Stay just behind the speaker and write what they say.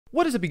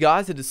What is up, you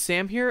guys? It is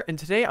Sam here, and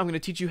today I'm going to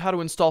teach you how to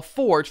install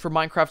Forge for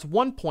Minecraft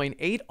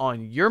 1.8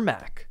 on your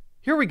Mac.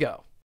 Here we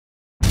go.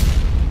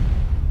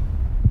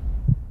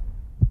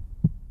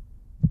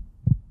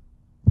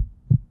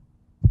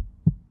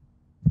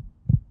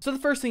 So the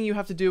first thing you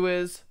have to do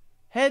is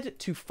head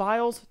to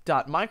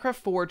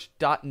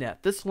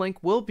files.minecraftforge.net. This link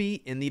will be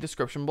in the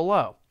description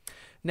below.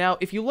 Now,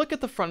 if you look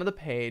at the front of the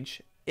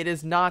page, it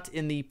is not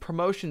in the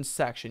promotions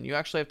section. You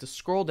actually have to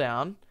scroll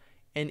down,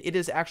 and it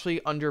is actually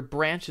under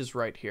branches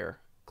right here.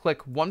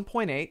 Click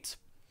 1.8,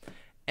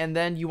 and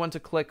then you want to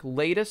click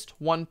latest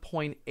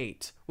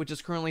 1.8, which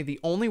is currently the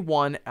only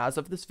one as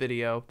of this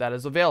video that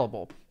is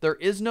available. There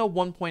is no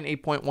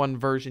 1.8.1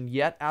 version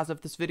yet as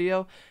of this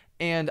video,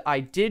 and I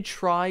did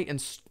try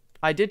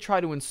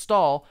to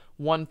install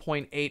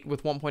 1.8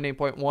 with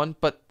 1.8.1,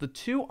 but the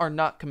two are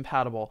not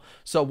compatible.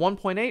 So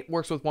 1.8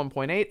 works with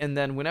 1.8, and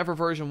then whenever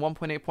version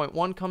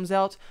 1.8.1 comes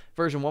out,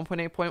 version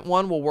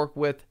 1.8.1 will work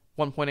with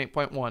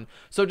 1.8.1.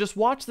 So just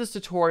watch this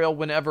tutorial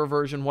whenever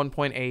version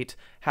 1.8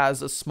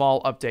 has a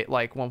small update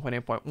like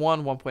 1.8.1,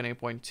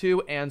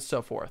 1.8.2, and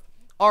so forth.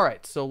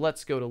 Alright, so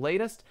let's go to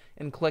latest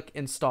and click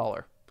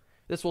installer.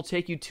 This will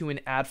take you to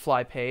an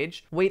AdFly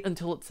page. Wait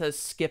until it says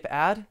skip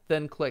ad,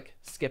 then click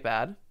skip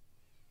ad.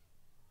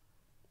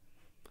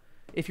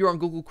 If you're on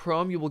Google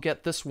Chrome, you will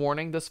get this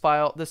warning. This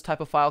type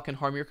of file can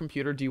harm your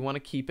computer. Do you want to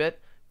keep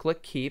it?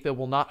 Click keep. It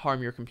will not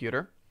harm your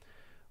computer.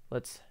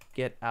 Let's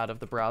get out of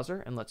the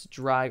browser and let's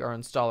drag our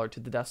installer to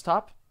the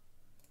desktop.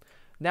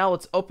 Now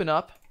let's open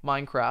up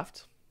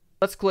Minecraft.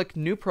 Let's click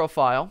new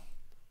profile.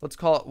 Let's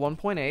call it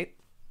 1.8,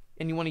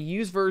 and you want to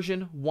use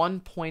version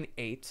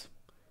 1.8.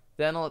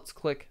 Then let's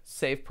click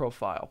save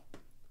profile.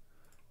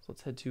 So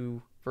let's head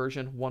to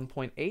version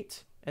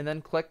 1.8 and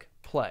then click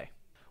play.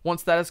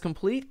 Once that is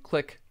complete,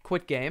 click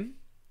quit game.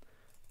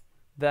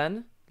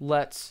 Then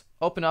let's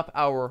open up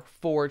our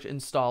Forge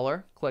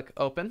installer. Click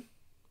open.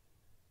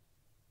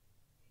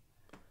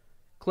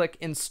 Click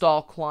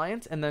install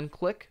client and then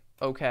click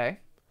OK.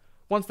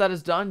 Once that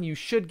is done, you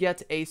should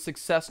get a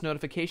success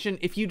notification.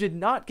 If you did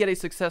not get a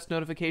success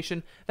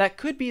notification, that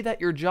could be that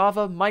your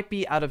Java might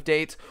be out of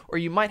date, or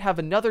you might have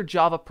another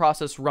Java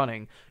process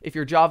running. If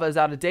your Java is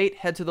out of date,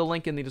 head to the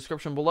link in the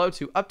description below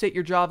to update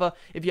your Java.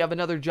 If you have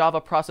another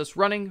Java process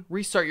running,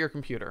 restart your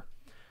computer.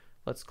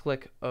 Let's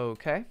click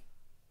OK.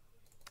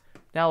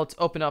 Now let's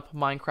open up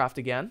Minecraft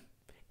again.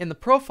 In the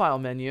profile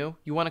menu,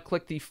 you want to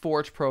click the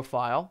Forge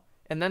profile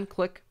and then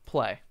click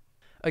play.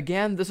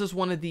 Again, this is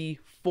one of the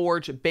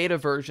Forge beta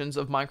versions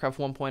of Minecraft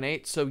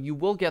 1.8, so you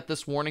will get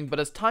this warning, but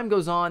as time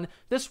goes on,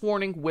 this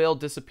warning will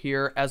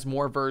disappear as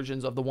more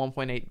versions of the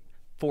 1.8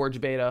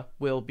 Forge beta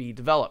will be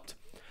developed.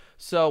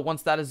 So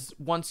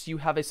once you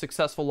have a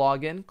successful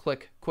login,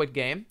 click quit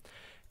game.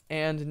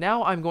 And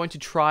now I'm going to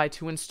try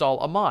to install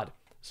a mod.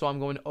 So I'm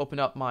going to open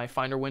up my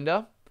Finder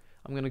window.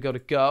 I'm going to go to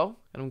Go,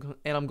 and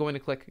I'm going to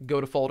click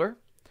Go to Folder.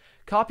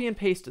 Copy and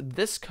paste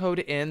this code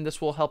in.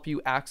 This will help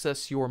you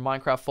access your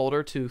Minecraft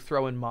folder to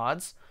throw in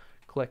mods.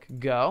 Click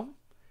Go,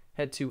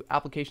 head to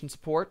Application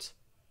Support,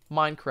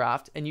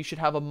 Minecraft, and you should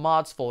have a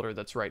mods folder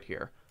that's right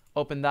here.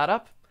 Open that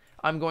up.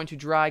 I'm going to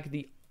drag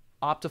the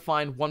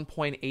Optifine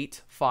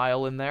 1.8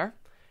 file in there,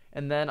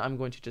 and then I'm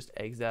going to just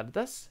exit out of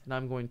this, and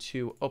I'm going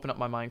to open up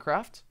my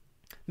Minecraft.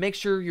 Make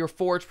sure your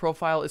Forge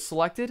profile is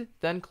selected,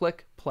 then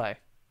click play.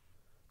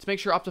 To make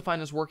sure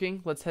Optifine is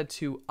working, let's head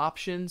to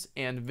Options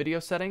and Video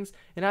Settings.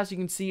 And as you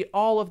can see,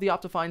 all of the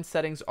Optifine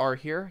settings are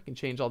here. I can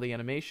change all the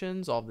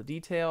animations, all of the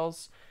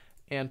details,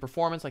 and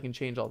performance. I can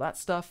change all that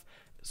stuff.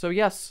 So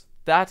yes,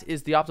 that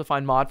is the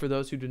Optifine mod for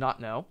those who do not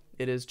know.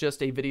 It is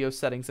just a video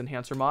settings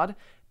enhancer mod,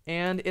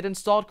 and it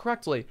installed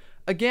correctly.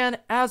 Again,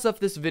 as of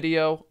this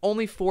video,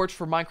 only Forge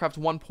for Minecraft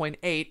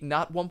 1.8,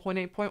 not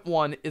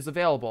 1.8.1, is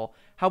available.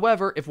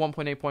 However, if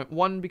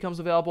 1.8.1 becomes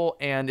available,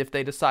 and if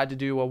they decide to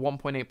do a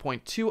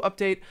 1.8.2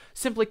 update,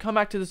 simply come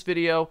back to this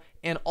video,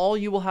 and all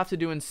you will have to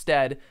do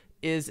instead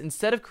is,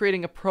 instead of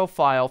creating a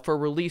profile for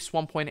release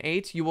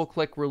 1.8, you will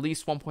click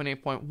release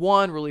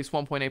 1.8.1, release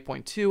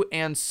 1.8.2,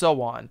 and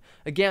so on.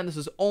 Again, this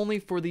is only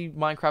for the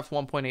Minecraft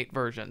 1.8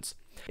 versions.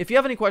 If you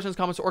have any questions,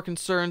 comments, or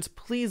concerns,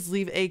 please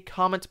leave a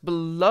comment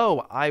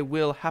below. I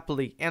will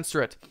happily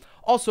answer it.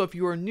 Also, if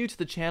you are new to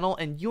the channel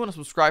and you want to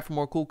subscribe for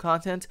more cool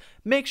content,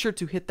 make sure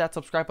to hit that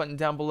subscribe button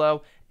down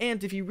below.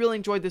 And if you really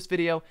enjoyed this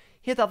video,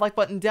 hit that like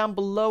button down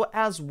below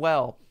as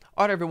well.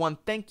 Alright everyone,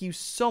 thank you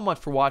so much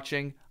for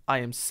watching. I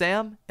am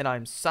Sam, and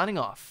I'm signing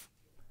off.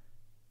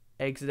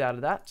 Exit out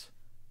of that.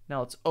 Now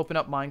let's open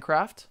up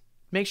Minecraft.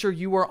 Make sure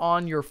you are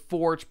on your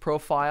Forge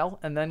profile,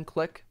 and then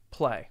click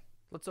play.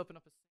 Let's open up a